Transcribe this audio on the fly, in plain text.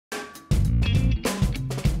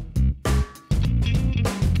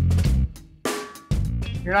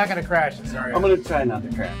You're not going to crash it, sorry. I'm going to try not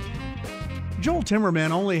to crash. Joel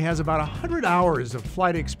Timmerman only has about 100 hours of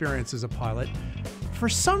flight experience as a pilot. For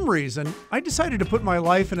some reason, I decided to put my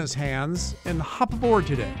life in his hands and hop aboard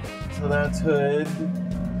today. So that's Hood,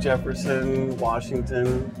 Jefferson,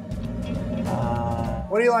 Washington.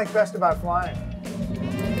 What do you like best about flying?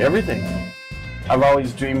 Everything. I've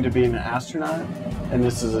always dreamed of being an astronaut, and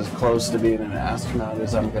this is as close to being an astronaut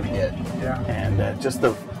as I'm going to get. Yeah. And just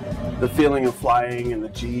the feeling of flying and the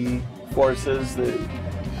G forces that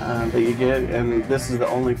you get, and this is the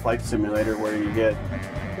only flight simulator where you get,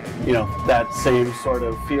 you know, that same sort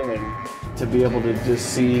of feeling to be able to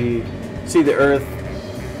just see the Earth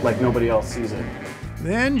like nobody else sees it.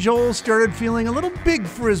 Then Joel started feeling a little big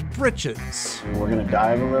for his britches. We're going to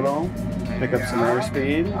dive a little, pick up some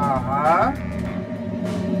airspeed. Uh-huh.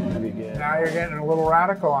 Maybe get... Now you're getting a little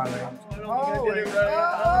radical on me. Oh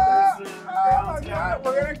my God,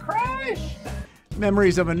 we're going to crash.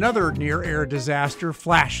 Memories of another near-air disaster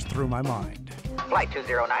flashed through my mind. Flight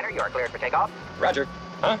 209er, you are cleared for takeoff. Roger.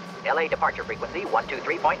 Huh? LA departure frequency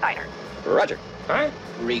 123.9er. Roger. Huh?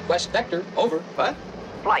 Request vector. Over. What?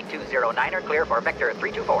 Flight 209er, clear for vector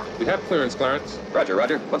 324. We have clearance, Clarence. Roger,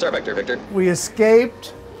 roger. What's our vector, Victor? We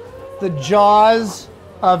escaped the jaws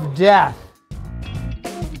of death.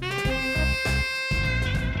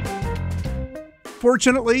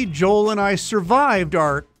 Fortunately, Joel and I survived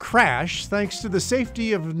our crash thanks to the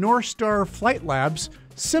safety of North Star Flight Labs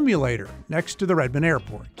simulator next to the Redmond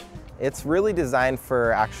Airport. It's really designed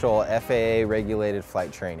for actual FAA-regulated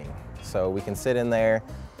flight training. So we can sit in there,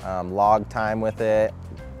 log time with it.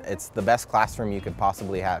 It's the best classroom you could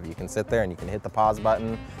possibly have. You can sit there and you can hit the pause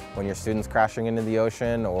button when your student's crashing into the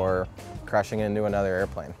ocean or crashing into another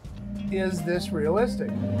airplane. Is this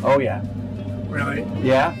realistic? Oh yeah. Really?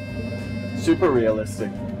 Yeah. Super realistic.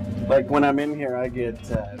 Like when I'm in here, I get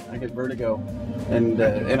vertigo, and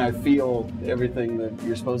I feel everything that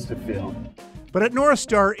you're supposed to feel. But at North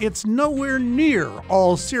Star, it's nowhere near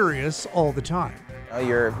all serious all the time.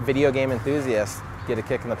 Your video game enthusiasts get a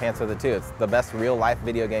kick in the pants with it too. It's the best real-life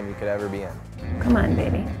video game you could ever be in. Come on,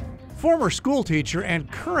 baby. Former school teacher and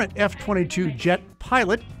current F-22 jet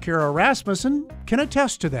pilot, Kara Rasmussen, can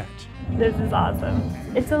attest to that. This is awesome.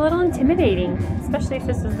 It's a little intimidating, especially if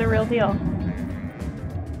this is the real deal.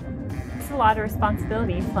 It's a lot of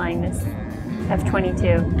responsibility flying this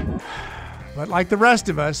F-22. But like the rest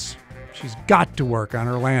of us, she's got to work on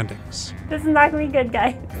her landings. This is not going to be good,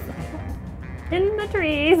 guys. In the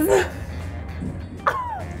trees.